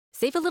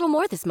Save a little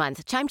more this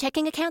month. Chime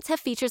checking accounts have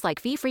features like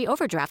fee-free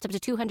overdraft up to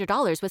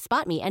 $200 with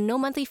SpotMe and no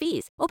monthly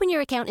fees. Open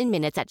your account in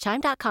minutes at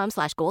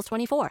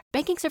chime.com/goals24.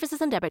 Banking services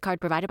and debit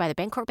card provided by the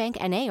Bancorp Bank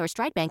N.A. or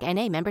Stride Bank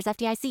N.A. members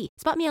FDIC.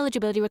 SpotMe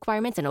eligibility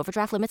requirements and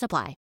overdraft limits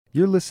apply.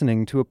 You're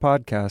listening to a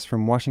podcast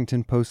from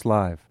Washington Post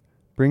Live,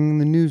 bringing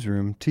the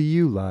newsroom to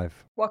you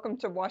live. Welcome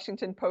to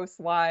Washington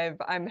Post Live.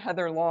 I'm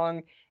Heather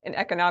Long, an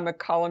economic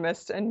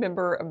columnist and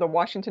member of the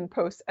Washington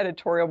Post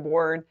editorial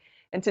board.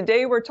 And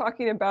today we're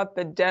talking about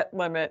the debt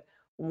limit.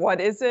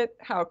 What is it?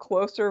 How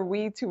close are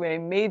we to a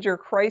major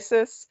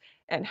crisis?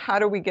 And how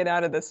do we get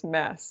out of this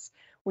mess?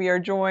 We are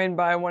joined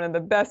by one of the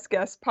best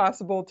guests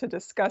possible to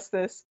discuss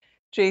this,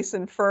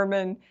 Jason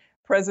Furman,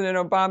 President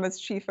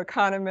Obama's chief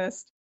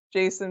economist.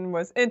 Jason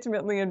was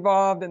intimately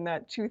involved in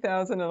that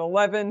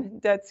 2011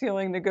 debt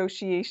ceiling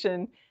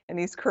negotiation, and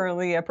he's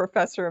currently a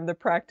professor of the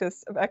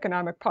practice of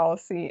economic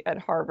policy at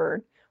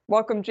Harvard.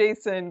 Welcome,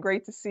 Jason.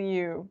 Great to see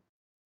you.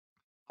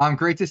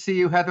 Great to see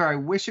you, Heather. I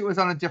wish it was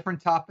on a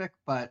different topic,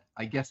 but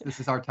I guess this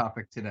is our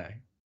topic today.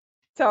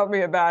 Tell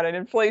me about it.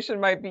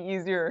 Inflation might be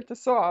easier to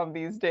solve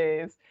these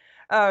days.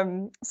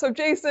 So,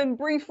 Jason,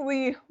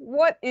 briefly,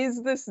 what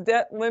is this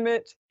debt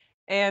limit,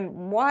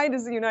 and why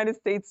does the United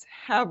States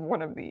have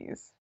one of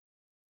these?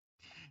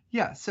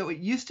 Yeah, so it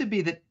used to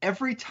be that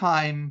every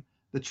time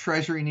the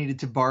Treasury needed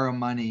to borrow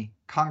money,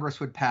 Congress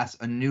would pass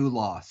a new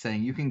law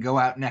saying you can go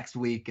out next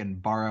week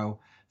and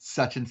borrow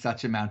such and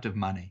such amount of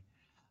money.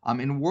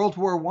 In World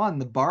War I,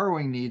 the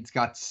borrowing needs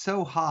got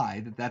so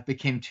high that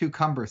became too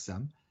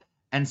cumbersome.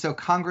 And so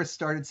Congress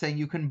started saying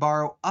you can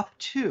borrow up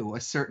to a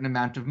certain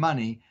amount of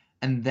money,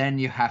 and then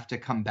you have to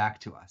come back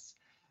to us.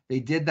 They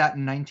did that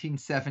in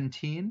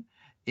 1917.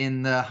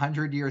 In the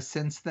 100 years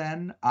since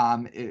then, a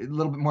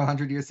little bit more than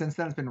 100 years since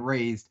then, it's been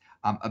raised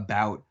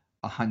about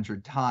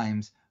 100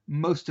 times,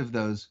 most of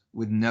those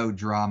with no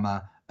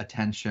drama,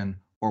 attention,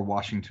 or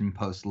Washington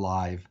Post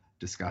Live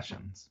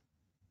discussions.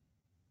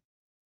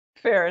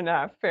 Fair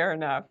enough, fair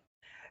enough.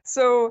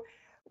 So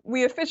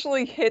we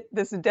officially hit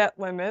this debt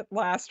limit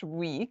last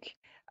week.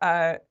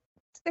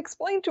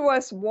 Explain to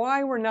us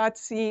why we're not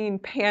seeing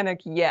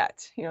panic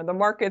yet. You know, the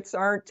markets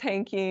aren't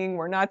tanking.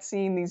 We're not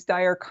seeing these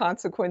dire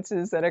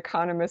consequences that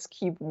economists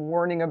keep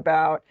warning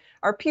about.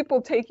 Are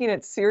people taking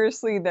it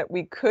seriously that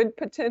we could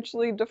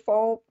potentially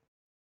default?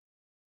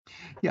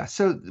 Yeah,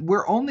 so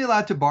we're only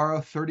allowed to borrow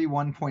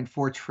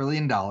 $31.4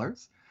 trillion.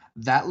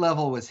 That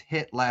level was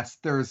hit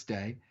last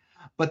Thursday,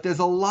 but there's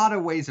a lot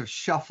of ways of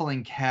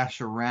shuffling cash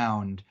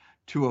around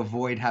to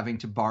avoid having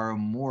to borrow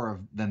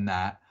more than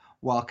that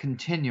while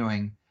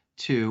continuing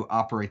to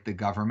operate the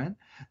government.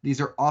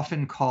 These are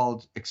often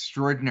called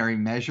extraordinary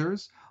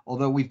measures,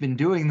 although we've been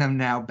doing them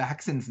now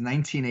back since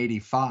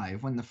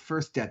 1985, when the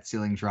first debt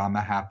ceiling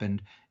drama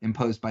happened,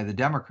 imposed by the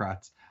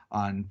Democrats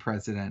on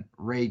President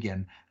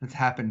Reagan. It's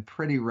happened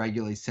pretty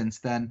regularly since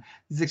then.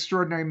 These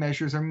extraordinary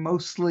measures are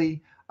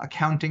mostly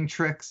accounting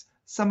tricks.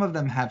 Some of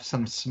them have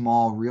some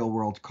small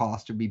real-world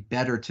cost. It'd be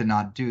better to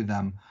not do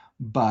them,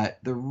 but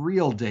the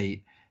real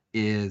date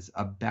is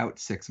about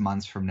 6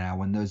 months from now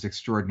when those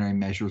extraordinary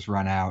measures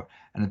run out.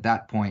 And at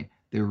that point,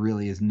 there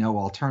really is no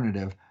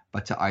alternative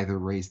but to either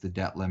raise the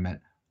debt limit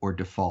or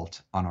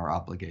default on our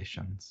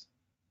obligations.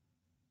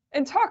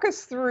 And talk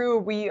us through,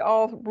 we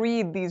all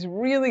read these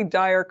really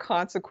dire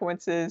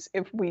consequences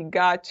if we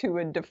got to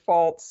a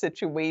default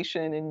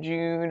situation in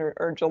June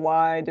or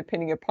July,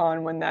 depending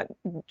upon when that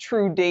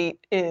true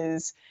date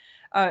is.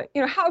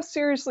 How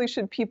seriously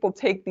should people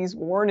take these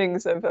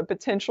warnings of a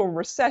potential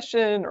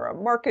recession or a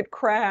market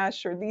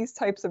crash or these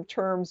types of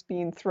terms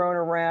being thrown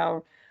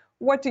around?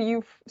 What do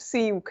you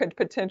see could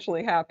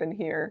potentially happen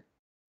here?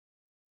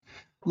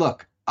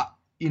 Look,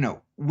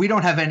 we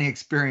don't have any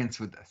experience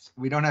with this.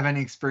 We don't have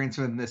any experience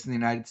with this in the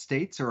United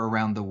States or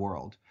around the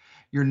world.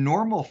 Your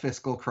normal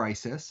fiscal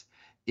crisis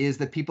is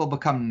that people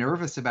become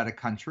nervous about a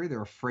country.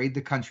 They're afraid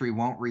the country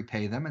won't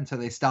repay them, and so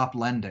they stop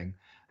lending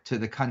to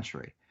the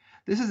country.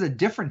 This is a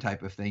different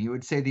type of thing. You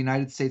would say the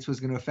United States was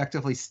going to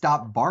effectively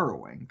stop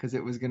borrowing because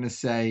it was going to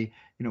say,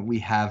 we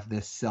have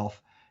this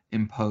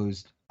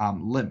self-imposed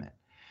limit.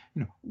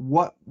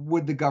 What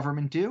would the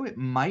government do? It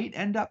might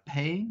end up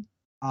paying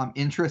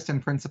interest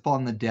and principal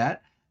on the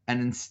debt and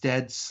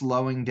instead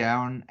slowing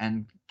down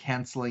and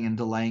canceling and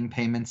delaying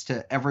payments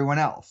to everyone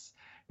else.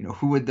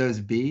 Who would those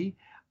be?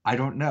 I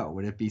don't know.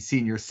 Would it be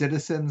senior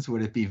citizens?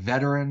 Would it be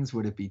veterans?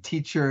 Would it be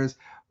teachers?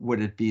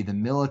 Would it be the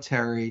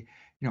military?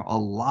 A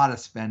lot of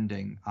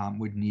spending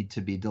would need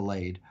to be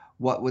delayed.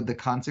 What would the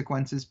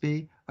consequences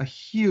be? A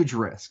huge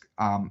risk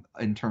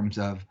in terms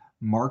of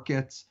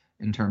markets,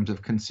 in terms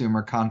of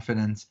consumer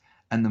confidence,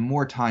 and the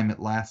more time it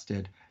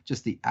lasted,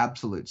 just the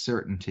absolute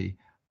certainty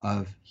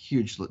of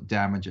huge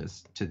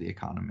damages to the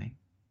economy.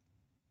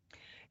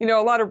 A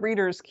lot of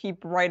readers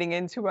keep writing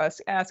into us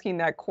asking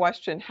that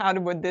question, how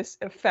would this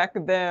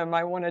affect them?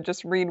 I want to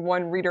just read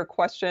one reader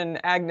question.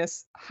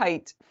 Agnes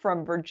Height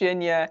from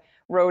Virginia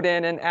wrote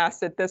in and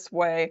asked it this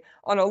way: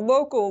 on a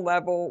local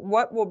level,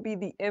 what will be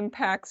the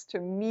impacts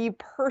to me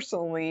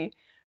personally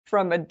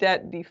from a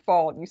debt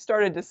default? You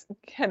started to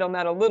hit on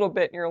that a little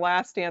bit in your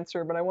last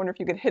answer, but I wonder if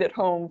you could hit it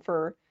home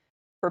for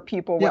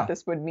people what Yeah.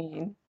 this would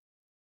mean.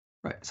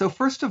 Right. So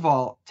first of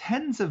all,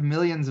 tens of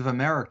millions of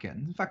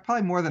Americans, in fact,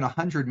 probably more than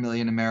 100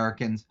 million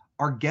Americans,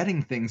 are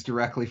getting things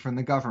directly from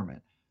the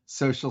government.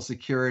 Social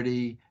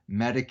Security,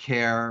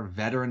 Medicare,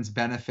 veterans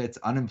benefits,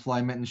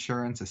 unemployment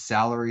insurance, a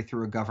salary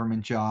through a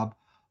government job.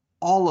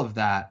 All of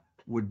that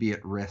would be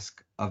at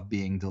risk of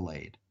being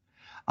delayed.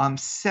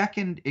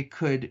 Second, it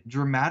could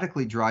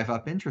dramatically drive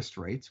up interest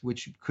rates,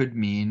 which could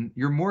mean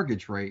your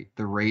mortgage rate,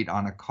 the rate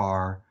on a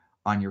car,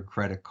 on your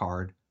credit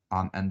card,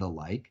 and the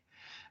like.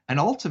 And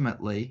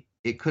ultimately,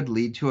 it could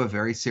lead to a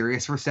very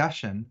serious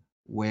recession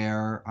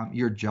where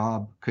your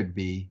job could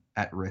be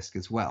at risk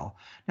as well.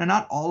 Now,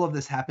 not all of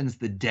this happens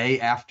the day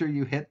after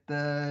you hit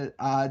the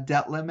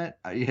debt limit.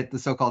 You hit the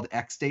so-called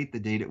X date, the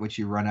date at which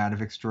you run out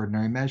of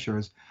extraordinary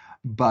measures.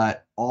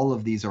 But all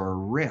of these are a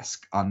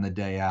risk on the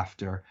day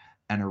after,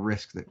 and a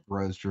risk that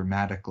grows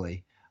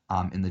dramatically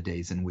in the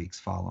days and weeks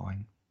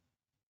following.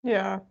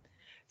 Yeah.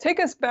 Take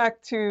us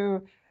back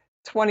to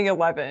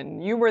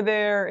 2011. You were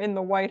there in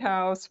the White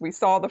House. We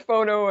saw the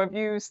photo of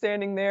you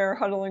standing there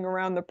huddling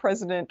around the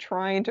president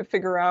trying to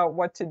figure out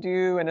what to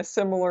do in a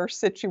similar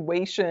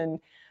situation.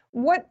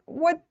 What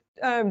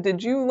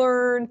did you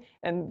learn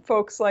and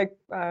folks like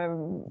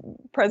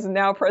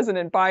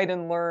President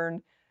Biden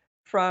learn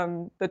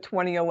from the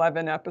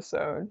 2011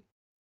 episode?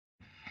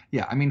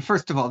 Yeah, I mean,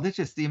 first of all, there's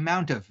just the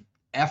amount of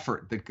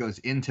effort that goes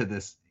into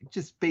this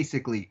just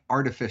basically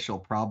artificial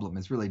problem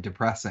is really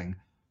depressing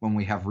when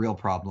we have real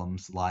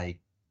problems like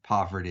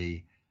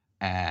poverty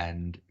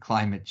and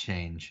climate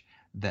change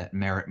that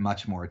merit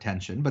much more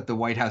attention. But the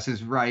White House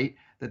is right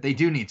that they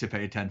do need to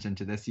pay attention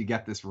to this. You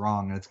get this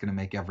wrong, and it's going to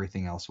make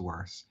everything else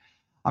worse.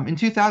 In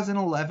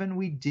 2011,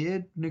 we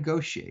did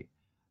negotiate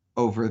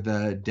over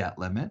the debt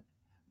limit.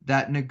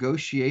 That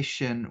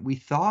negotiation we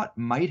thought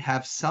might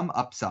have some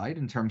upside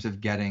in terms of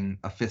getting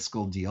a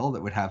fiscal deal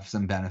that would have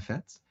some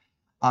benefits.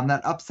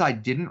 That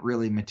upside didn't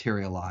really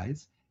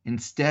materialize.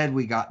 Instead,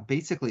 we got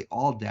basically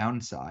all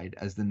downside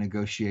as the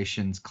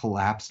negotiations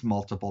collapsed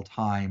multiple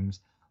times,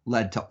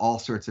 led to all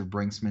sorts of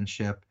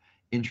brinksmanship.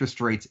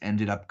 Interest rates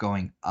ended up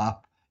going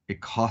up.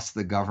 It cost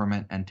the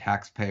government and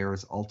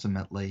taxpayers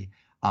ultimately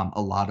a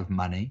lot of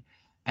money.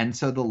 And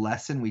so the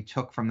lesson we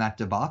took from that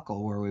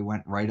debacle, where we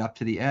went right up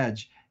to the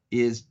edge,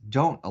 is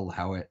don't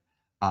allow it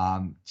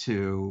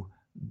to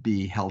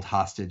be held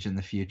hostage in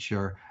the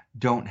future.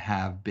 Don't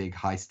have big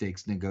high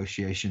stakes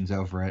negotiations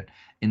over it.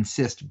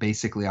 Insist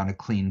basically on a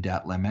clean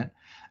debt limit.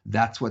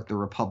 That's what the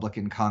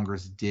Republican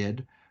Congress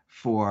did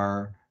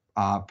for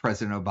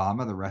President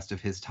Obama the rest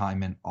of his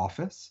time in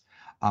office.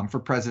 For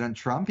President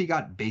Trump, he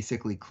got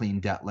basically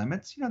clean debt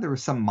limits. There were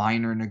some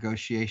minor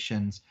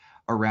negotiations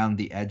around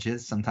the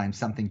edges. Sometimes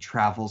something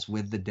travels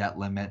with the debt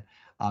limit.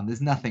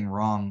 There's nothing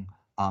wrong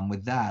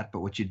with that, but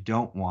what you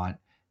don't want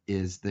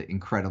is the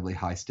incredibly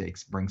high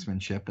stakes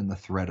brinksmanship and the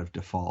threat of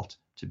default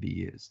to be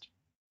used.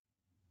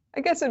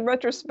 I guess in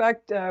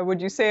retrospect,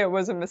 would you say it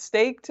was a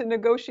mistake to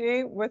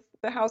negotiate with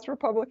the House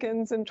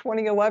Republicans in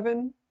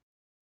 2011?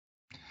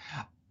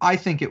 I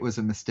think it was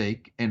a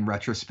mistake in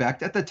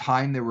retrospect. At the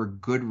time, there were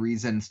good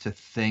reasons to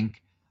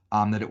think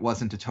that it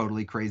wasn't a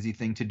totally crazy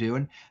thing to do.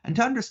 And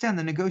to understand,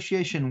 the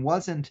negotiation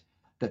wasn't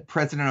that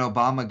President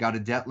Obama got a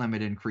debt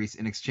limit increase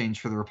in exchange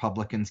for the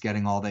Republicans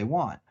getting all they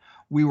want.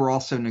 We were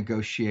also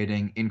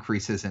negotiating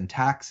increases in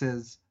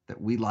taxes that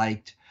we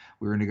liked.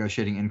 We were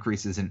negotiating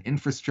increases in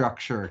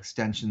infrastructure,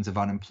 extensions of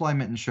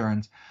unemployment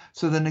insurance.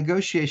 So the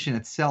negotiation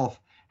itself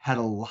had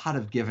a lot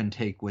of give and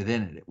take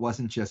within it. It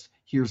wasn't just,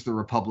 here's the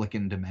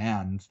Republican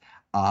demands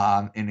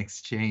in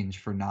exchange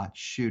for not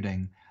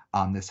shooting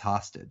this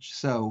hostage.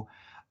 So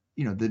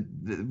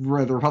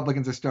where the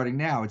Republicans are starting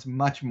now, it's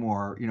much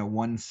more,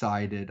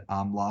 one-sided,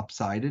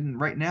 lopsided. And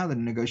right now, the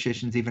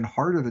negotiation's even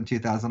harder than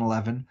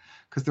 2011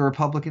 because the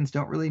Republicans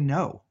don't really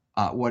know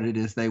what it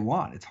is they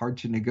want. It's hard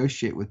to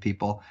negotiate with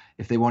people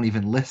if they won't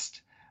even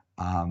list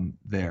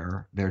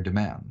their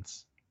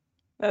demands.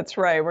 That's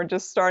right. We're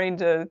just starting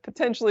to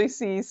potentially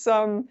see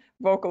some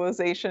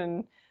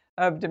vocalization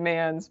of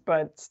demands,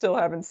 but still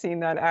haven't seen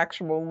that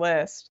actual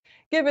list.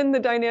 Given the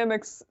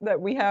dynamics that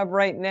we have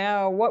right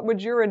now, what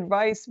would your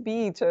advice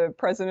be to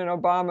President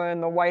Obama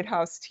and the White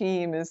House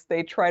team as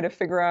they try to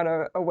figure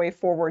out a way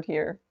forward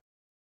here?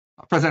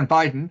 President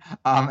Biden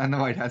and the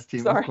White House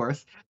team, Of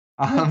course.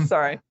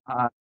 Sorry.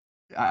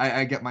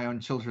 I get my own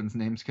children's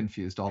names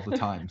confused all the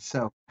time.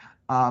 So,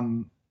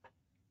 I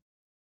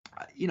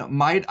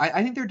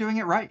think they're doing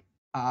it right,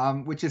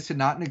 which is to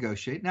not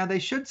negotiate. Now, they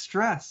should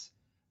stress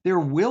there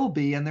will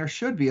be and there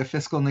should be a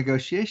fiscal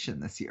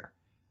negotiation this year.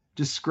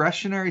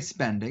 Discretionary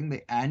spending,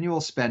 the annual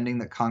spending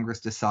that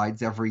Congress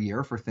decides every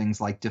year for things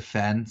like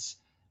defense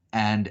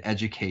and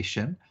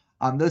education,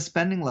 those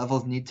spending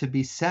levels need to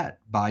be set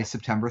by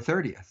September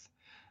 30th.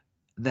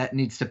 That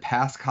needs to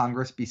pass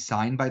Congress, be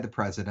signed by the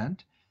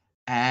president,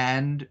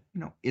 and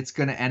it's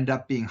going to end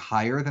up being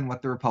higher than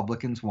what the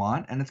Republicans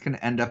want, and it's going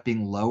to end up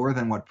being lower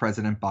than what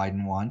President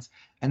Biden wants.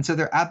 And so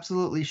there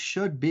absolutely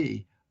should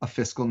be a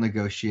fiscal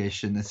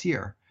negotiation this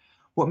year.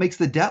 What makes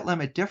the debt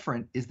limit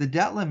different is the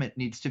debt limit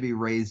needs to be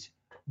raised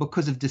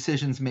because of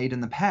decisions made in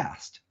the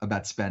past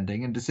about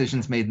spending and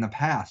decisions made in the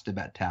past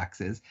about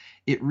taxes.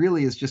 It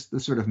really is just the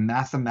sort of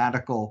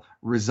mathematical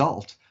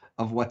result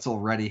of what's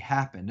already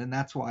happened. And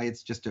that's why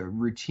it's just a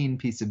routine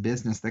piece of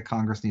business that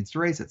Congress needs to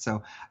raise it.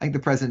 So I think the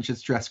president should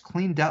stress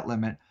clean debt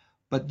limit.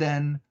 But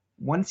then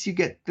once you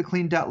get the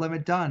clean debt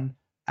limit done,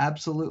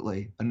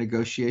 absolutely a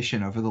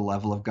negotiation over the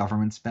level of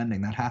government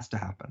spending. That has to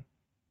happen.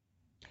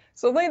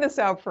 So lay this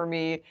out for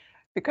me,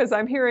 because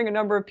I'm hearing a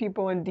number of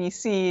people in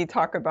DC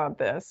talk about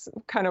this,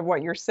 kind of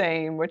what you're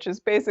saying, which is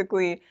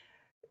basically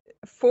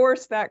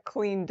force that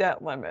clean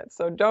debt limit.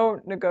 So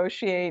don't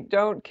negotiate,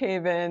 don't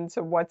cave in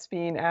to what's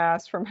being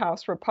asked from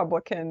House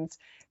Republicans.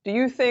 Do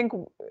you think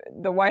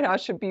the White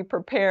House should be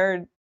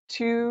prepared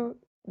to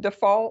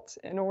default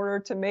in order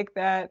to make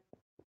that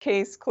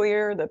case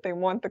clear that they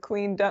want the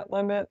clean debt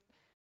limit?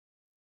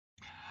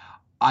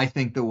 I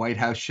think the White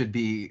House should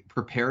be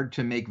prepared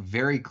to make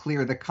very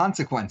clear the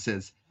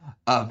consequences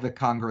of the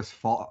Congress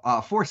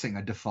forcing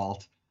a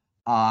default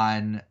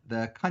on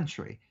the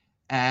country.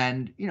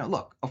 And,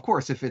 look, of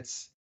course, if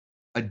it's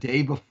a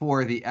day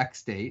before the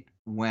X date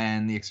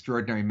when the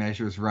extraordinary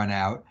measures run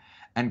out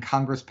and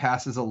Congress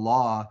passes a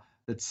law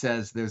that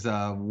says there's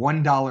a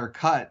 $1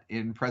 cut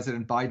in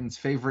President Biden's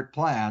favorite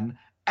plan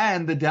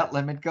and the debt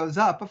limit goes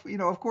up,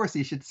 of course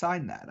he should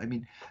sign that. I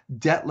mean,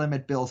 debt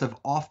limit bills have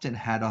often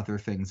had other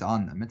things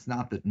on them. It's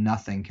not that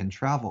nothing can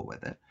travel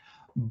with it,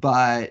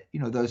 but,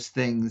 those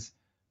things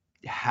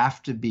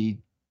have to be,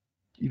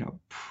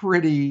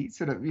 pretty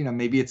sort of,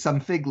 maybe it's some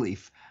fig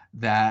leaf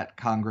that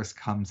Congress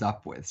comes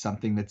up with,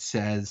 something that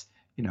says,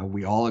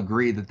 we all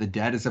agree that the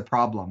debt is a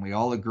problem. We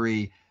all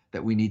agree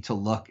that we need to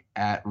look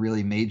at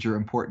really major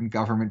important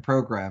government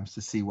programs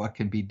to see what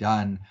can be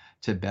done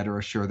to better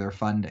assure their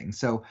funding.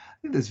 So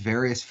I think there's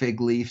various fig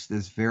leaves,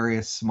 there's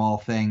various small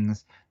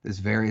things, there's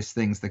various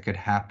things that could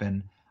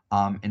happen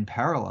in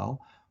parallel.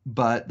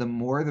 But the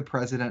more the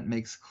president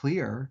makes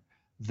clear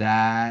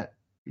that,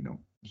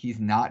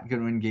 he's not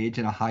going to engage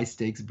in a high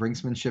stakes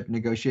brinksmanship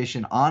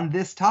negotiation on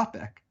this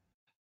topic,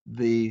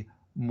 the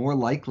more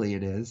likely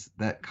it is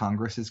that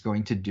Congress is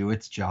going to do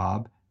its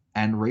job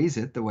and raise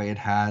it the way it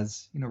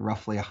has,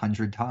 roughly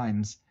 100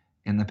 times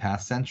in the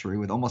past century,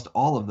 with almost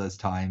all of those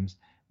times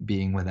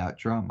being without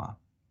drama.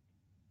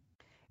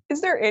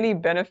 Is there any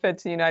benefit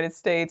to the United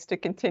States to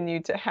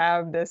continue to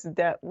have this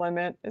debt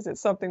limit? Is it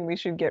something we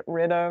should get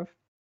rid of?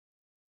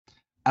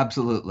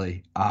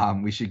 Absolutely.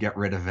 We should get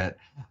rid of it.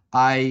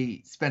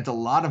 I spent a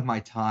lot of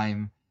my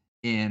time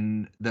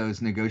in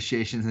those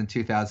negotiations in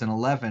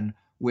 2011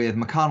 with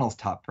McConnell's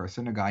top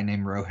person, a guy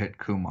named Rohit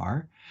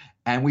Kumar,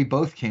 and we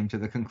both came to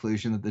the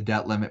conclusion that the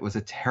debt limit was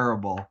a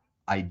terrible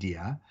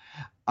idea.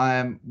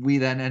 We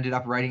then ended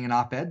up writing an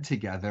op-ed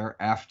together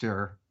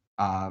after,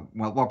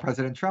 while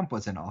President Trump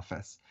was in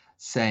office,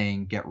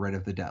 saying get rid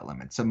of the debt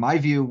limit. So my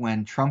view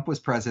when Trump was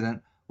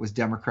president was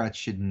Democrats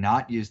should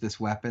not use this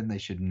weapon. They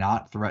should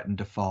not threaten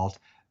default.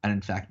 And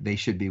in fact, they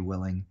should be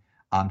willing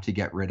to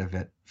get rid of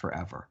it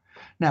forever.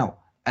 Now,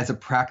 as a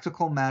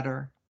practical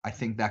matter, I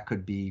think that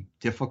could be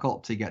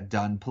difficult to get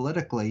done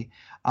politically.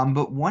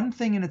 But one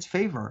thing in its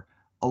favor,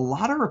 a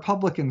lot of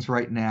Republicans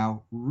right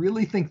now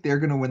really think they're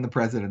going to win the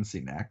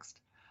presidency next.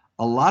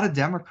 A lot of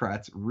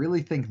Democrats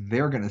really think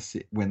they're going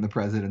to win the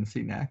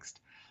presidency next.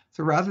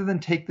 So rather than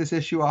take this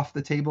issue off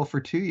the table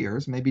for 2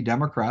 years, maybe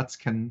Democrats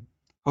can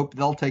hope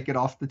they'll take it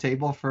off the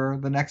table for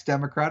the next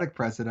Democratic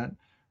president,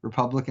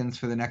 Republicans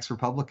for the next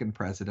Republican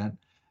president.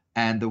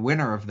 And the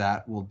winner of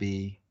that will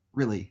be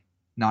really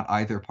not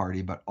either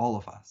party, but all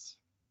of us.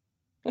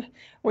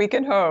 We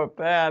can hope.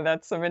 Yeah,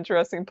 that's some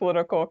interesting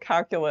political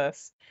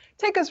calculus.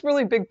 Take us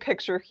really big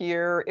picture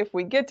here. If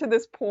we get to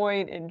this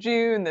point in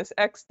June, this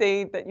X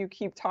date that you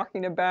keep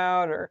talking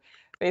about, or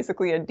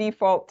basically a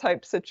default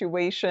type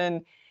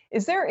situation,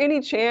 is there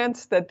any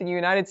chance that the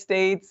United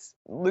States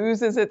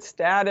loses its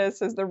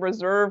status as the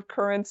reserve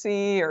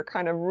currency or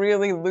kind of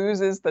really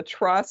loses the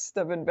trust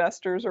of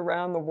investors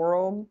around the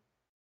world?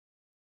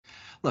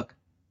 Look,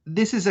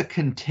 this is a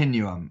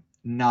continuum,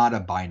 not a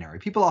binary.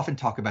 People often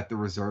talk about the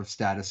reserve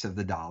status of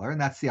the dollar,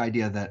 and that's the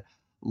idea that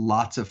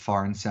lots of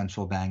foreign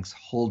central banks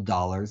hold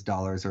dollars.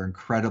 Dollars are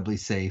incredibly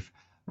safe.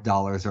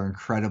 Dollars are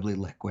incredibly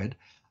liquid.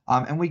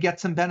 And we get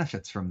some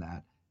benefits from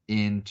that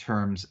in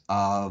terms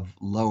of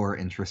lower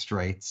interest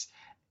rates,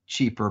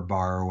 cheaper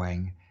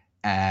borrowing,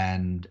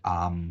 and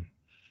and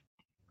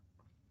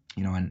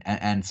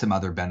some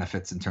other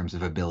benefits in terms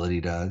of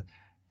ability to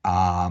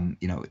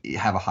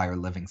have a higher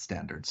living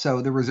standard.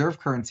 So the reserve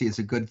currency is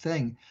a good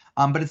thing,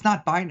 but it's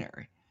not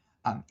binary.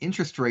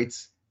 Interest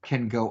rates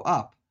can go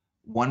up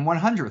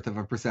 1/100th of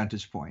a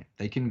percentage point.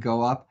 They can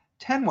go up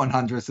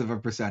 10/100ths of a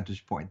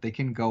percentage point. They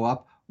can go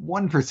up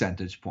 1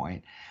 percentage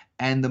point.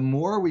 And the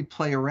more we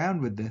play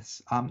around with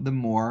this, the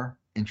more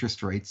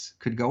interest rates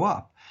could go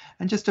up.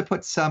 And just to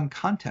put some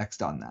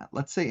context on that,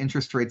 let's say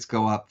interest rates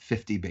go up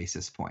 50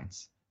 basis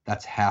points.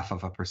 That's half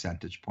of a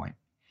percentage point.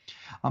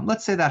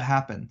 Let's say that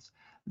happens.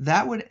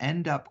 That would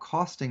end up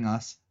costing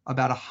us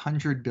about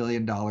 $100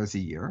 billion a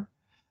year.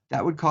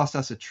 That would cost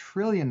us $1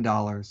 trillion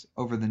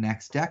over the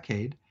next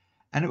decade.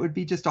 And it would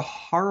be just a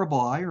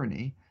horrible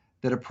irony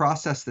that a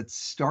process that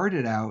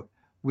started out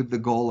with the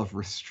goal of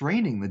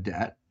restraining the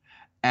debt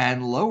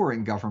and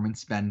lowering government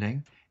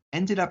spending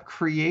ended up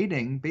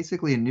creating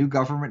basically a new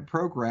government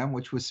program,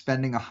 which was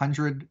spending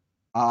 $100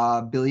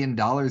 billion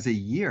a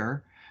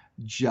year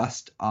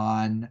just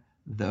on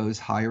those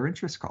higher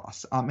interest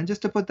costs. And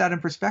just to put that in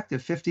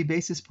perspective, 50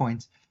 basis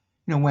points,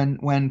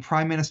 when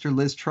Prime Minister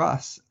Liz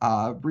Truss,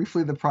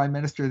 briefly the Prime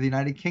Minister of the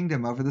United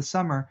Kingdom over the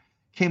summer,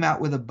 came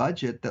out with a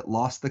budget that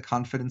lost the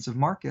confidence of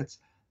markets,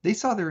 they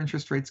saw their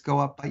interest rates go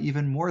up by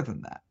even more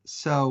than that.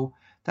 So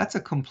that's a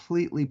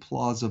completely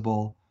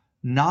plausible,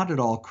 not at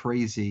all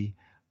crazy,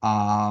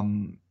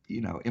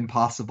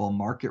 impossible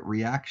market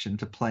reaction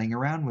to playing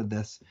around with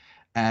this.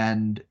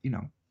 And,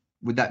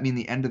 would that mean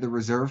the end of the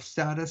reserve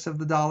status of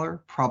the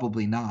dollar?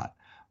 Probably not.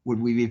 Would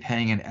we be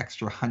paying an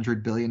extra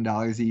 $100 billion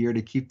a year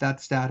to keep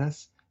that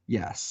status?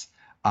 Yes.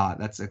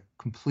 That's a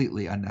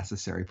completely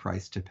unnecessary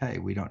price to pay.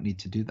 We don't need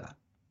to do that.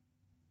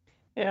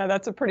 Yeah,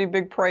 that's a pretty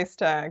big price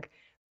tag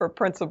for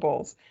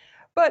principles.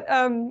 But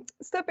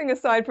stepping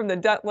aside from the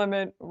debt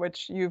limit,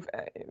 which you've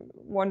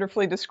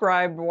wonderfully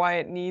described why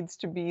it needs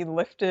to be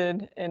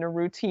lifted in a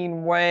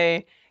routine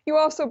way, you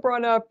also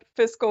brought up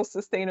fiscal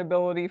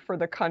sustainability for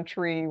the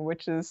country,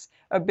 which is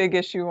a big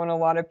issue on a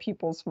lot of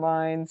people's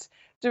minds.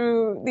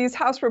 Do these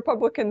House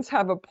Republicans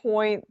have a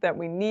point that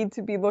we need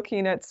to be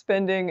looking at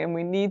spending and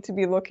we need to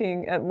be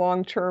looking at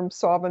long-term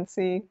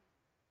solvency?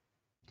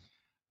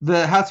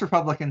 The House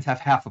Republicans have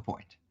half a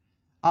point.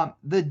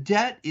 The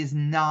debt is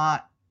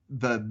not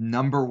the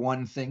number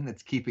one thing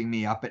that's keeping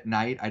me up at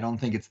night. I don't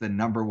think it's the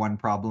number one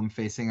problem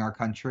facing our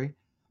country,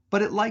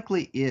 but it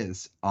likely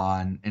is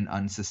on an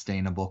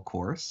unsustainable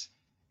course.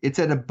 It's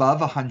at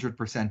above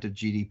 100% of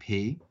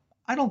GDP.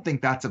 I don't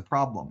think that's a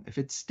problem. If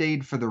it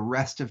stayed for the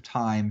rest of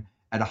time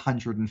at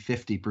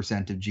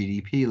 150% of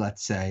GDP,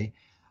 let's say,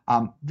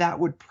 that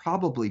would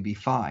probably be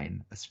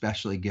fine,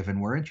 especially given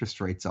where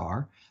interest rates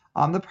are.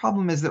 The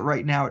problem is that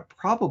right now it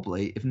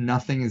probably, if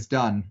nothing is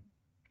done,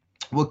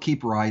 will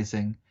keep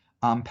rising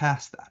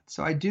past that.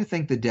 So I do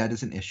think the debt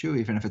is an issue,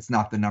 even if it's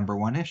not the number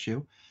one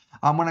issue.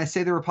 When I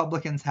say the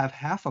Republicans have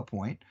half a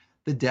point,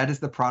 the debt is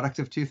the product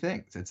of two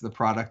things. It's the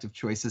product of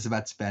choices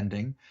about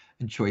spending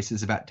and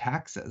choices about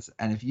taxes.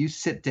 And if you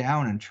sit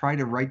down and try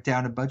to write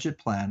down a budget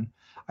plan,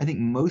 I think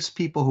most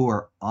people who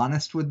are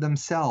honest with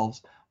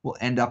themselves will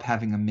end up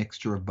having a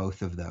mixture of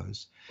both of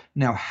those.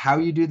 Now, how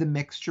you do the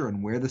mixture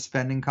and where the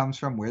spending comes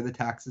from, where the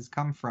taxes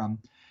come from,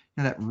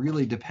 that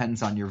really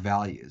depends on your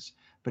values.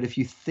 But if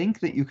you think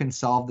that you can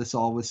solve this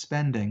all with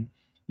spending,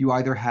 you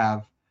either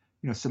have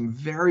some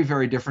very,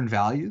 very different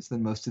values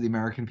than most of the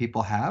American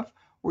people have,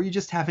 or you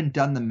just haven't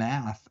done the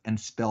math and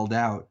spelled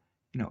out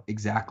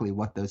exactly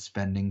what those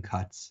spending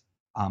cuts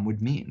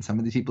would mean. Some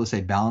of the people who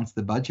say balance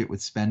the budget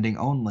with spending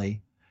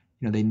only,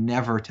 they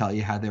never tell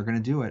you how they're going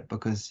to do it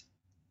because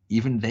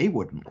even they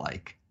wouldn't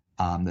like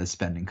the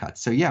spending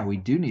cuts. So yeah, we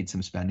do need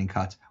some spending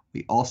cuts.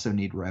 We also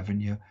need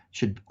revenue.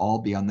 Should all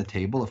be on the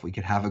table. If we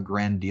could have a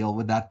grand deal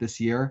with that this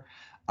year,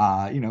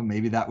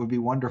 maybe that would be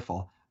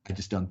wonderful. I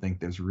just don't think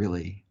there's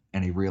really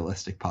any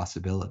realistic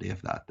possibility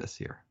of that this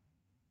year.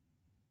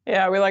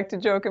 Yeah, we like to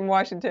joke in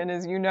Washington,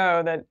 as you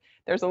know, that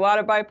there's a lot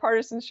of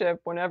bipartisanship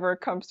whenever it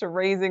comes to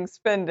raising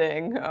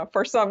spending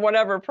for some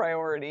whatever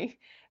priority.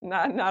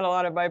 Not a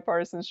lot of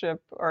bipartisanship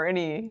or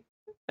any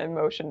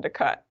motion to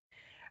cut.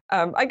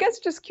 I guess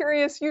just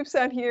curious, you've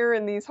sat here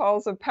in these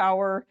halls of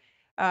power.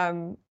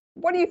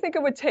 What do you think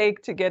it would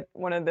take to get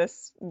one of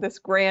this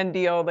grand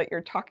deal that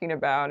you're talking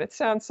about? It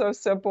sounds so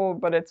simple,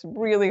 but it's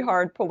really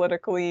hard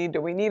politically.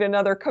 Do we need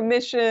another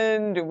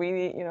commission? Do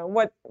we,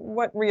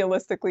 what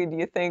realistically do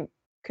you think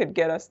could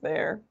get us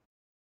there?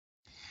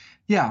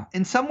 Yeah,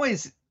 in some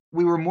ways,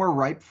 we were more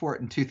ripe for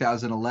it in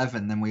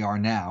 2011 than we are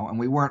now, and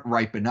we weren't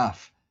ripe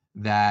enough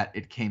that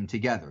it came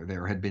together.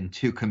 There had been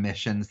two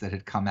commissions that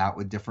had come out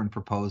with different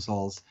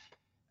proposals.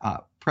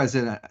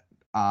 President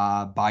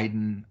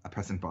Obama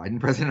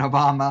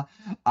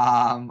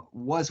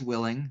was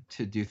willing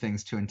to do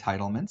things to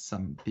entitlements.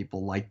 Some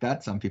people liked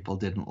that. Some people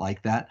didn't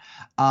like that.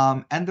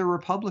 And the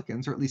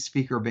Republicans, or at least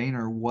Speaker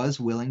Boehner, was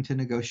willing to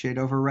negotiate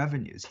over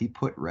revenues. He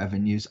put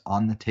revenues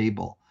on the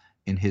table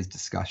in his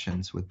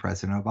discussions with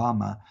President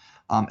Obama.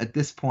 At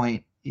this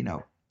point,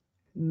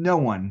 no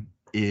one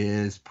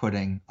is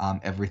putting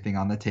everything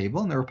on the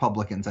table. And the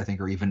Republicans, I think,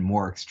 are even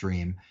more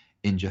extreme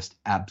in just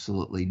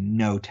absolutely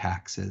no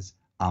taxes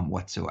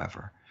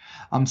whatsoever.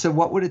 So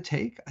what would it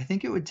take? I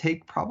think it would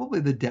take probably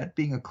the debt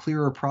being a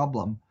clearer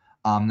problem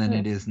than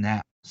it is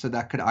now. So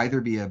that could either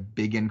be a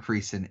big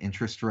increase in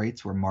interest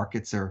rates where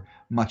markets are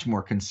much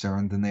more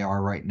concerned than they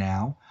are right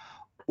now,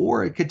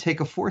 or it could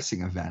take a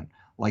forcing event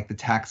like the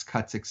tax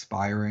cuts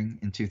expiring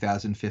in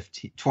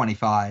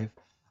 2025,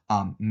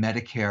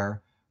 Medicare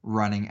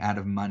running out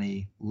of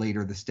money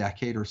later this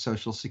decade, or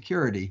Social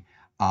Security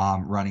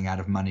running out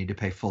of money to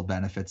pay full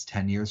benefits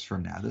 10 years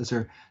from now. Those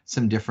are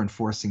some different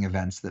forcing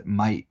events that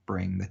might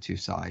bring the two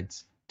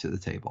sides to the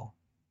table.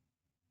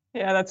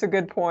 Yeah, that's a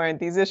good point.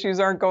 These issues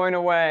aren't going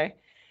away.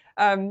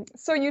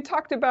 So you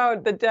talked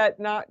about the debt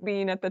not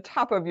being at the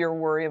top of your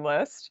worry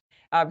list.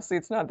 Obviously,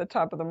 it's not the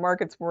top of the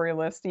market's worry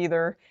list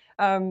either.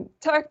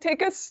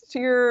 Take us to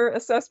your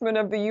assessment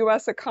of the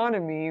U.S.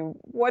 economy.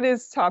 What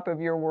is top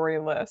of your worry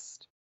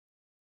list?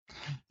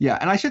 Yeah,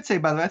 and I should say,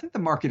 by the way, I think the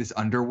market is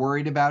under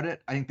worried about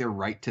it. I think they're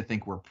right to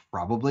think we're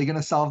probably going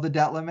to solve the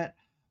debt limit.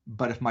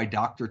 But if my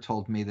doctor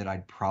told me that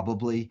I'd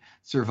probably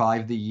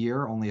survive the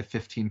year, only a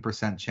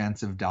 15%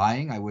 chance of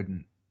dying, I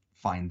wouldn't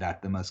find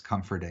that the most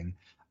comforting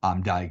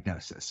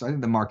diagnosis. So I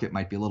think the market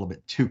might be a little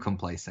bit too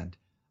complacent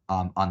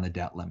on the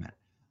debt limit.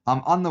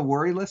 On the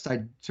worry list,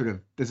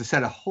 there's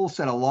a whole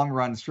set of long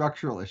run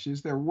structural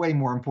issues. They're way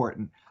more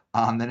important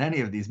than any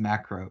of these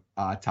macro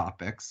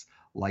topics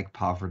like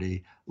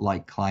poverty,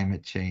 like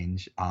climate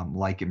change,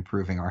 like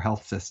improving our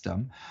health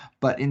system.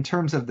 But in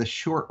terms of the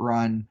short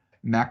run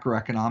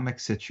macroeconomic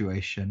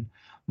situation,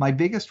 my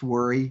biggest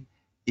worry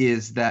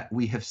is that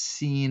we have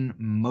seen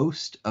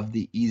most of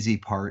the easy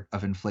part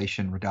of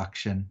inflation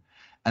reduction,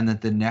 and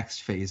that the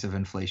next phase of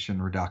inflation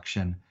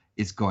reduction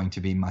is going to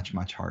be much,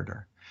 much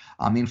harder.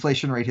 The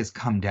inflation rate has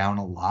come down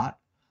a lot.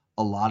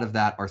 A lot of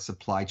that are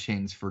supply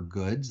chains for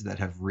goods that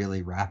have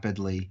really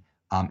rapidly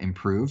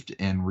improved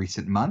in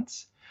recent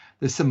months.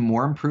 There's some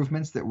more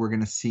improvements that we're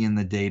going to see in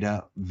the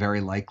data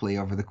very likely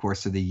over the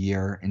course of the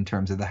year in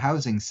terms of the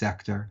housing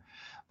sector.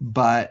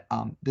 But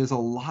there's a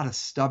lot of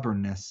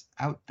stubbornness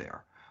out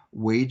there.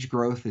 Wage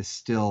growth is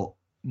still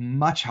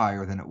much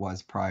higher than it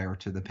was prior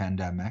to the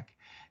pandemic.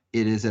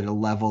 It is at a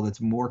level that's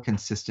more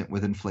consistent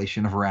with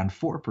inflation of around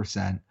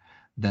 4%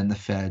 than the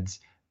Fed's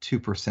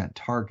 2%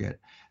 target.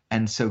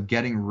 And so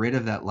getting rid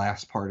of that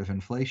last part of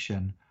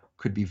inflation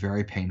could be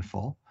very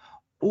painful.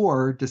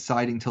 Or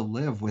deciding to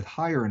live with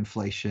higher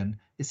inflation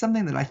is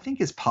something that I think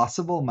is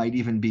possible, might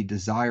even be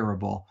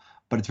desirable,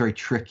 but it's very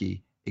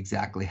tricky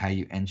exactly how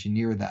you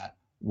engineer that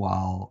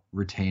while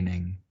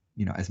retaining,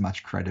 as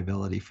much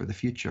credibility for the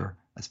future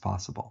as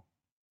possible.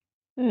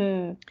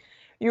 Hmm.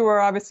 You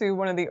were obviously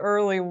one of the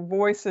early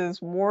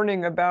voices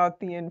warning about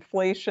the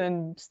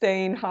inflation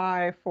staying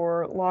high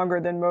for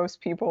longer than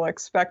most people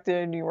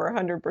expected. You were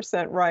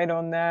 100% right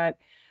on that.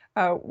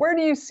 Where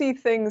do you see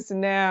things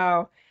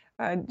now?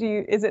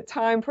 Is it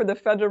time for the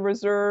Federal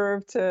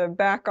Reserve to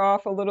back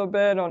off a little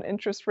bit on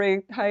interest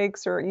rate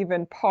hikes or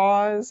even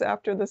pause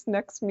after this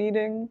next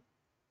meeting?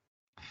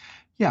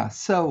 Yeah,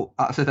 so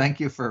thank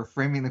you for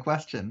framing the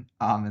question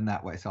in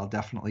that way. So I'll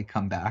definitely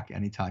come back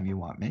anytime you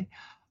want me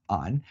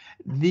on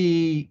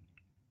the,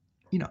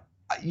 you know,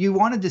 you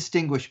want to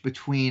distinguish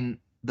between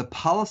the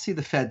policy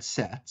the Fed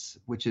sets,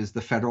 which is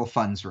the federal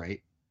funds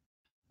rate,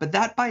 but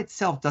that by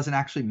itself doesn't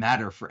actually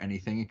matter for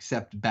anything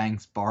except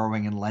banks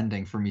borrowing and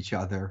lending from each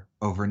other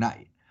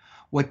overnight.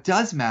 What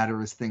does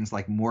matter is things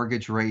like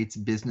mortgage rates,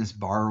 business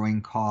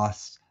borrowing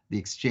costs, the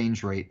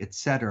exchange rate, et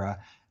cetera.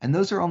 And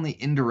those are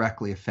only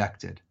indirectly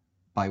affected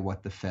by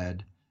what the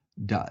Fed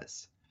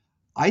does.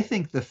 I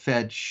think the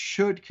Fed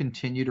should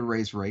continue to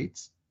raise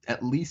rates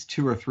at least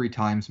 2 or 3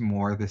 times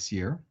more this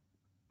year.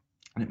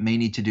 And it may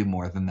need to do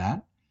more than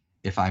that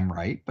if I'm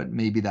right, but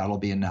maybe that'll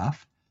be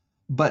enough.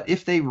 But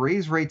if they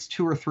raise rates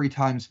 2 or 3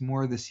 times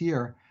more this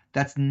year,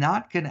 that's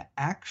not going to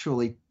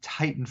actually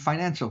tighten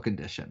financial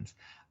conditions.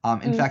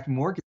 In fact,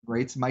 mortgage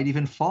rates might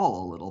even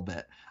fall a little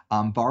bit.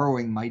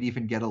 Borrowing might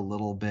even get a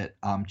little bit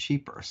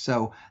cheaper.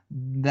 So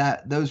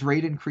that those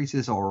rate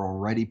increases are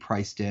already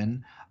priced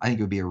in. I think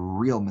it would be a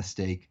real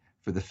mistake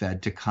for the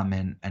Fed to come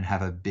in and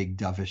have a big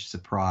dovish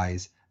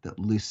surprise that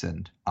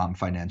loosened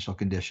financial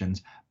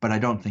conditions. But I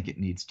don't think it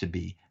needs to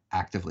be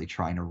actively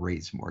trying to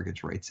raise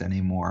mortgage rates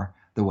anymore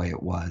the way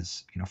it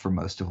was, for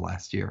most of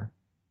last year.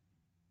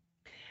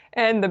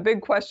 And the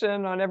big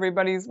question on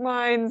everybody's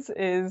minds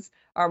is,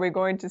 are we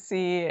going to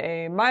see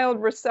a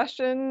mild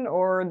recession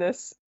or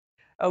this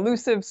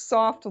elusive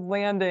soft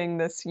landing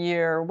this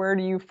year? Where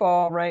do you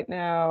fall right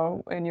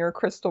now in your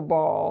crystal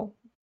ball?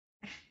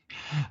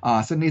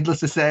 So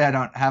needless to say, I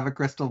don't have a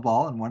crystal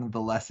ball, and one of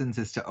the lessons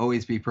is to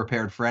always be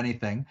prepared for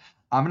anything.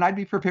 And I'd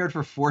be prepared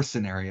for 4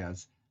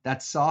 scenarios.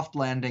 That soft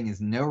landing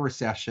is no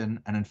recession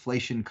and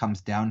inflation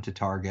comes down to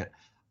target.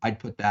 I'd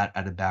put that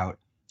at about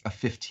a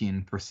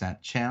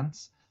 15%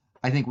 chance.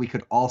 I think we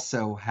could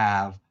also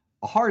have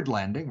a hard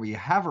landing where you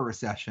have a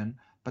recession,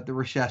 but the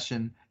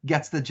recession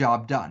gets the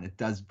job done. It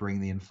does bring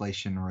the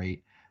inflation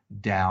rate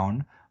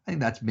down. I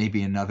think that's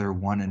maybe another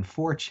 1 in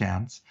 4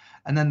 chance.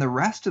 And then the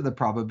rest of the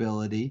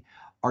probability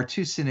are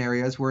 2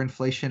 scenarios where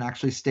inflation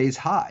actually stays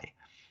high,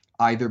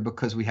 either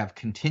because we have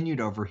continued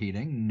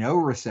overheating, no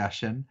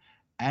recession,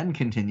 and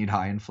continued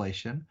high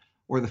inflation,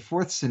 or the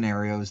 4th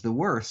scenario is the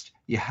worst.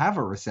 You have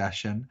a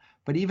recession,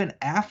 but even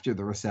after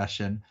the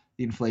recession,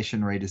 the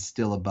inflation rate is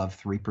still above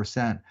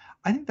 3%.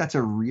 I think that's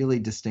a really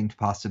distinct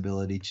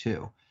possibility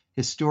too.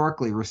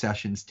 Historically,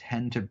 recessions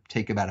tend to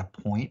take about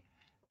a point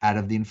out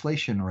of the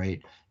inflation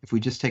rate. If we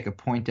just take a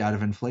point out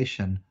of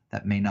inflation,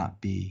 that may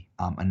not be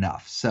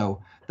enough.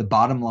 So the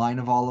bottom line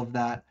of all of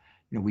that,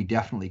 we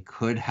definitely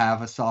could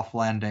have a soft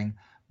landing,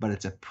 but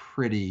it's a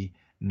pretty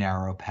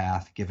narrow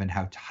path given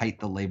how tight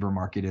the labor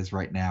market is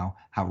right now,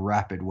 how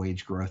rapid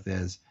wage growth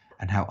is,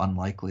 and how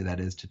unlikely that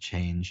is to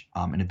change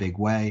in a big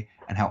way,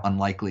 and how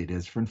unlikely it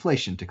is for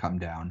inflation to come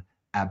down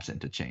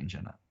absent a change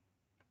in it.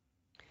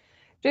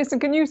 Jason,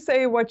 can you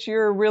say what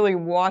you're really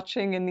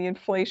watching in the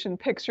inflation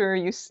picture?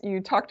 You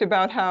talked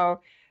about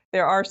how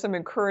there are some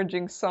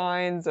encouraging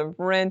signs of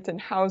rent and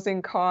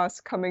housing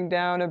costs coming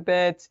down a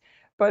bit,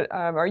 but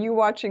are you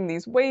watching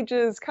these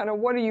wages? Kind of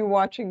what are you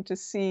watching to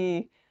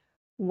see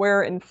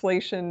where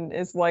inflation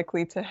is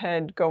likely to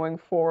head going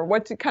forward?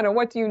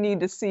 What do you need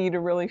to see to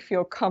really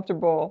feel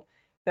comfortable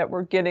that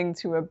we're getting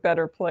to a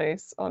better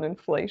place on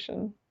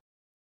inflation?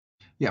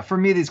 Yeah, for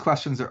me, these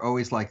questions are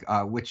always like,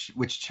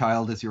 which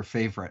child is your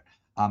favorite?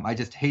 I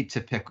just hate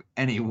to pick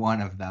any one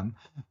of them.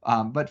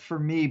 But for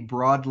me,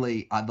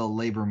 broadly, the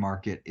labor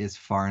market is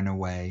far and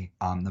away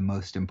the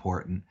most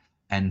important.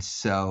 And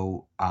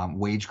so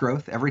wage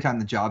growth, every time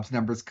the jobs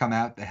numbers come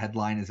out, the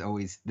headline is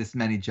always this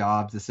many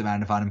jobs, this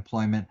amount of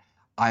unemployment.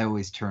 I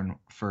always turn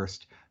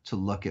first to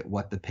look at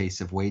what the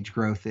pace of wage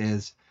growth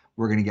is.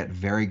 We're going to get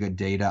very good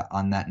data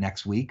on that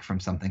next week from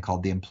something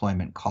called the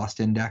Employment Cost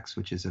Index,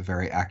 which is a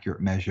very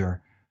accurate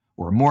measure,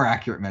 or a more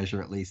accurate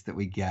measure at least, that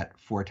we get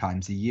 4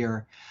 times a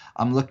year.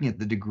 I'm looking at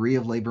the degree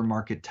of labor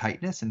market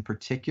tightness. In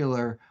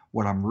particular,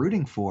 what I'm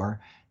rooting for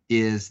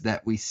is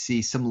that we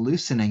see some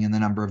loosening in the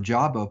number of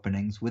job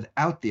openings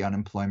without the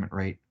unemployment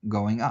rate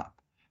going up.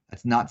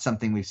 That's not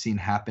something we've seen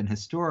happen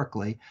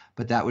historically,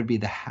 but that would be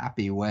the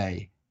happy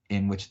way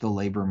in which the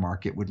labor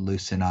market would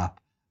loosen up,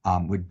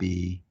 would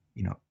be,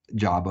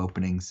 job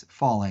openings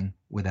falling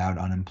without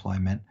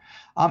unemployment.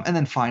 And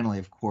then finally,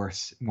 of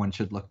course, one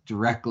should look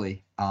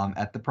directly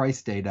at the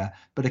price data,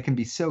 but it can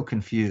be so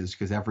confused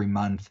because every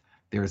month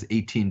there's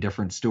 18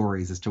 different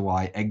stories as to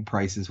why egg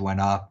prices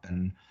went up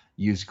and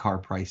used car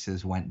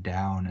prices went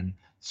down, and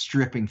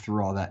stripping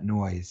through all that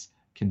noise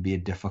can be a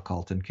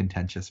difficult and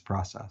contentious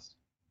process.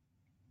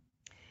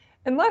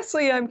 And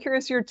lastly, I'm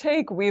curious your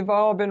take. We've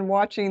all been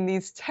watching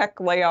these tech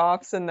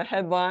layoffs in the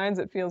headlines.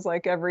 It feels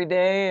like every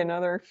day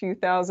another few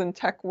thousand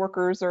tech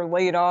workers are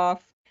laid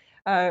off.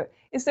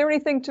 Is there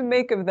anything to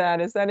make of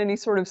that? Is that any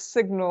sort of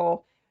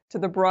signal to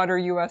the broader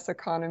U.S.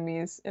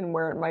 economies and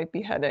where it might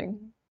be heading?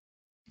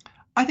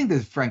 I think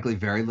there's frankly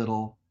very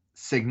little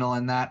signal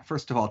in that.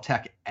 First of all,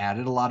 tech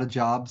added a lot of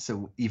jobs.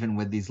 So even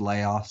with these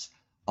layoffs,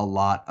 a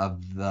lot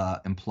of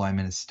the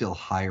employment is still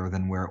higher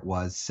than where it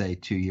was, say,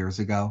 2 years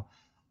ago.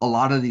 A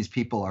lot of these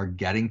people are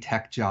getting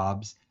tech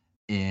jobs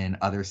in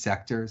other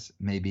sectors,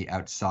 maybe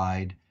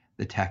outside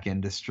the tech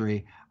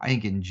industry. I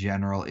think in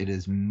general, it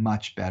is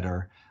much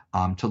better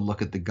to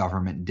look at the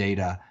government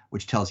data,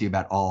 which tells you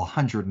about all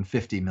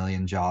 150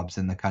 million jobs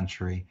in the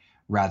country,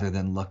 rather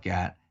than look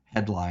at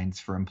headlines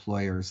for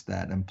employers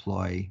that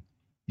employ,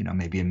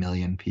 maybe 1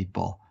 million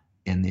people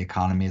in the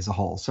economy as a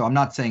whole. So I'm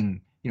not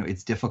saying,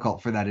 it's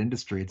difficult for that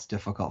industry. It's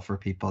difficult for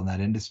people in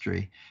that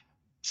industry.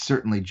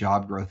 Certainly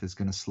job growth is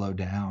going to slow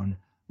down.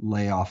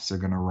 Layoffs are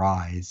going to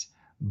rise,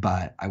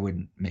 but I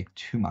wouldn't make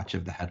too much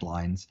of the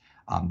headlines.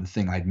 The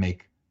thing I'd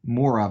make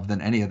more of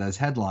than any of those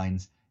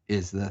headlines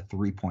is the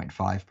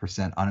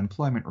 3.5%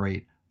 unemployment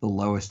rate, the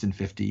lowest in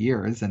 50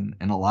 years. And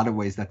in a lot of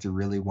ways, that's a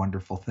really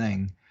wonderful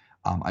thing.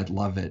 I'd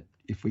love it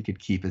if we could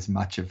keep as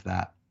much of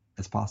that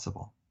as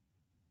possible.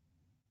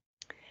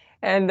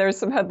 And there's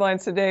some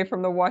headlines today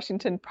from the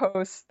Washington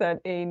Post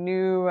that a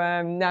new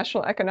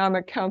National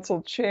Economic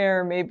Council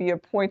chair may be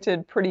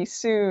appointed pretty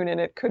soon, and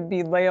it could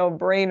be Lael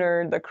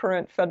Brainard, the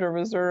current Federal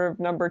Reserve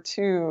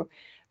 #2.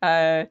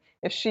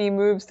 If she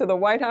moves to the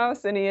White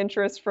House, any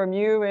interest from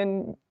you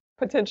in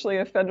potentially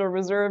a Federal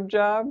Reserve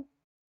job?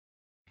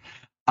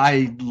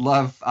 I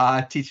love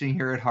teaching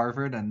here at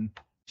Harvard and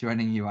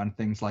joining you on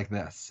things like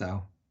this,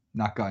 so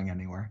not going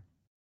anywhere.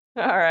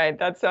 All right,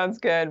 that sounds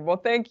good. Well,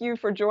 thank you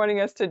for joining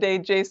us today,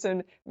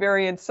 Jason.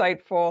 Very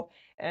insightful,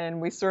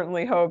 and we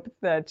certainly hope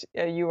that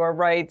you are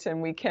right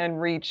and we can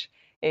reach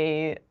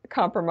a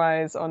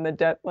compromise on the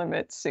debt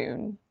limit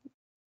soon.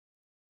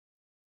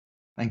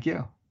 Thank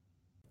you.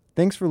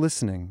 Thanks for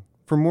listening.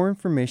 For more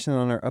information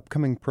on our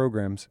upcoming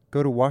programs,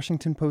 go to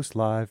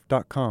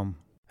WashingtonPostLive.com.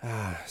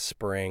 Ah,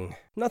 spring.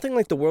 Nothing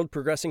like the world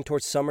progressing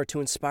towards summer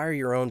to inspire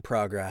your own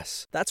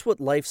progress. That's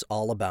what life's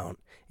all about,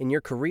 in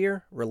your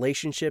career,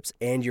 relationships,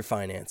 and your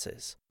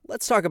finances.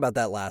 Let's talk about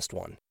that last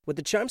one. With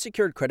the Chime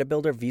Secured Credit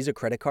Builder Visa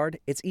Credit Card,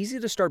 it's easy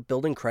to start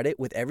building credit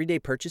with everyday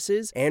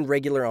purchases and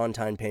regular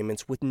on-time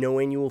payments with no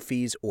annual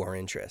fees or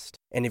interest.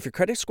 And if your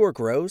credit score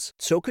grows,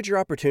 so could your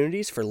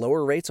opportunities for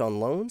lower rates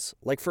on loans,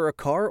 like for a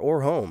car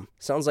or home.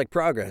 Sounds like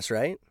progress,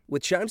 right?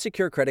 With Chime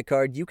Secure Credit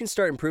Card, you can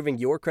start improving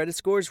your credit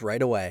scores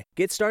right away.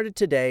 Get started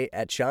today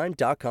at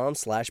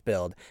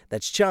chime.com/build.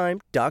 That's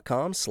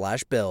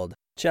chime.com/build.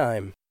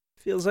 Chime.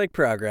 Feels like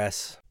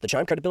progress. The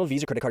Chime Credit Builder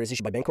Visa Credit Card is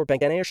issued by Bancorp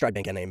Bank N.A. or Stride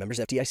Bank N.A. Members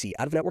FDIC.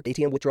 Out-of-network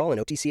ATM withdrawal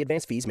and OTC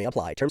advance fees may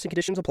apply. Terms and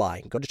conditions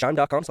apply. Go to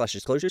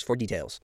chime.com/disclosures for details.